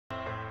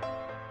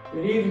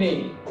Good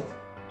evening,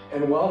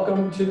 and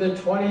welcome to the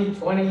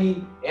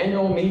 2020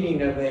 annual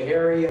meeting of the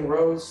Harry and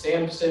Rose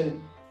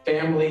Sampson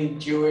Family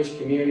Jewish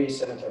Community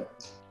Center.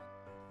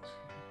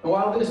 And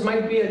while this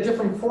might be a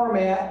different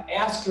format,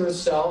 ask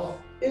yourself,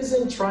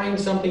 isn't trying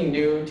something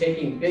new,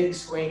 taking big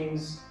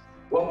swings,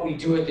 what we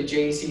do at the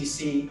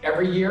JCC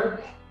every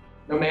year,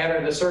 no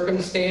matter the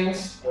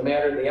circumstance, no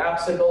matter the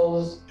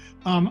obstacles?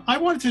 I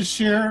wanted to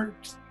share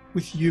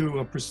with you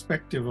a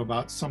perspective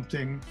about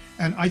something,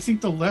 and I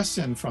think the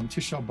lesson from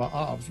Tisha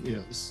B'Av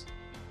is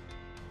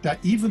that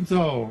even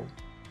though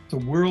the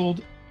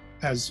world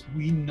as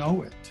we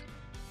know it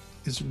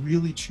is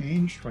really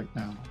changed right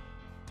now,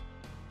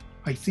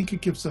 I think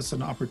it gives us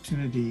an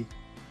opportunity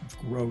of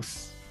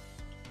growth,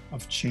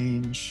 of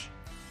change,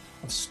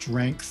 of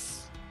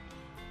strength,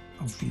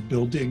 of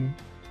rebuilding,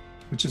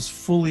 which is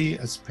fully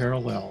as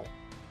parallel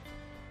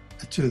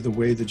to the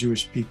way the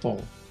Jewish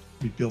people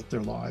rebuilt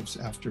their lives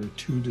after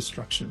 2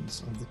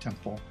 destructions of the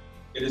temple.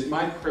 It is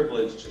my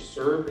privilege to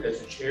serve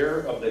as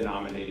chair of the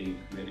nominating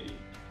committee,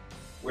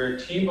 where a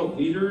team of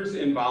leaders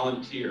and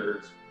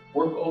volunteers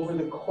work over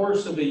the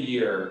course of a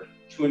year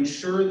to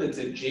ensure that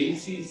the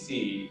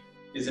JCC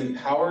is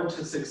empowered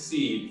to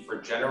succeed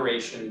for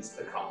generations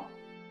to come.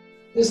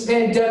 This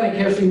pandemic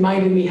has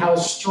reminded me how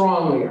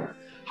strong we are,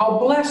 how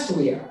blessed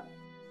we are,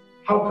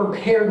 how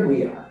prepared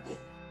we are,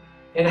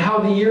 and how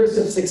the years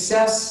of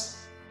successes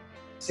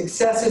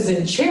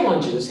and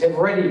challenges have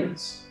readied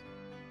us.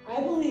 I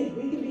believe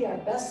we can be our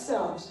best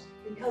selves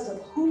because of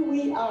who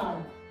we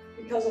are,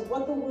 because of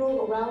what the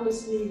world around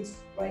us needs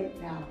right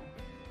now.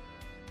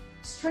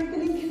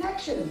 Strengthening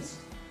connections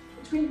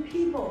between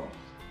people,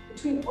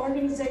 between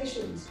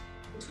organizations,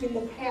 between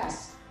the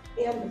past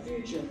and the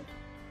future.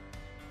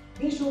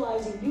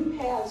 Visualizing new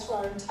paths for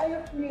our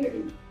entire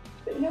community,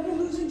 but never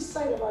losing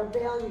sight of our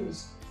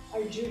values,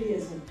 our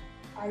Judaism,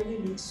 our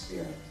unique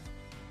spirit.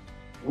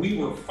 We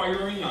were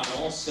firing on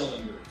all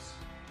cylinders.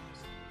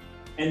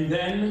 And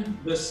then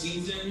the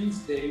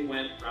seasons, they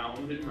went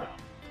round and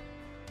round.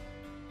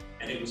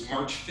 And it was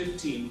March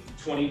 15th,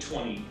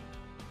 2020.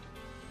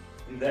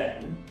 And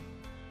then,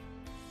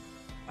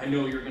 I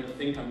know you're gonna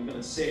think I'm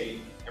gonna say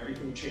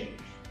everything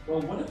changed. Well,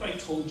 what if I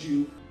told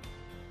you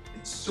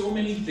that so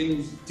many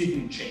things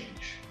didn't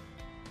change?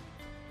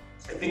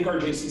 I think our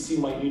JCC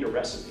might need a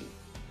recipe.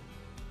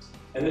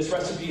 And this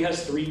recipe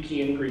has 3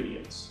 key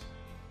ingredients.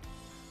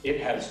 It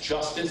has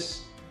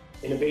justice,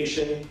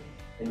 innovation,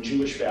 and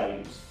Jewish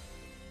values.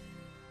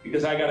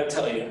 Because I gotta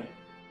tell you,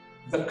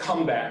 the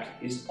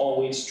comeback is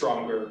always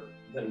stronger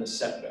than the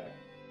setback.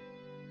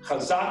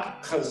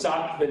 Chazak,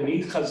 chazak,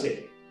 v'nit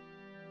chazek.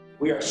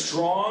 We are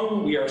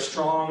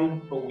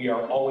strong, but we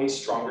are always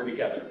stronger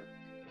together.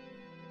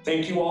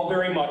 Thank you all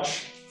very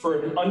much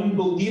for an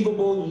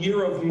unbelievable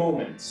year of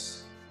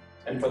moments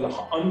and for the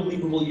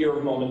unbelievable year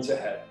of moments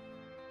ahead.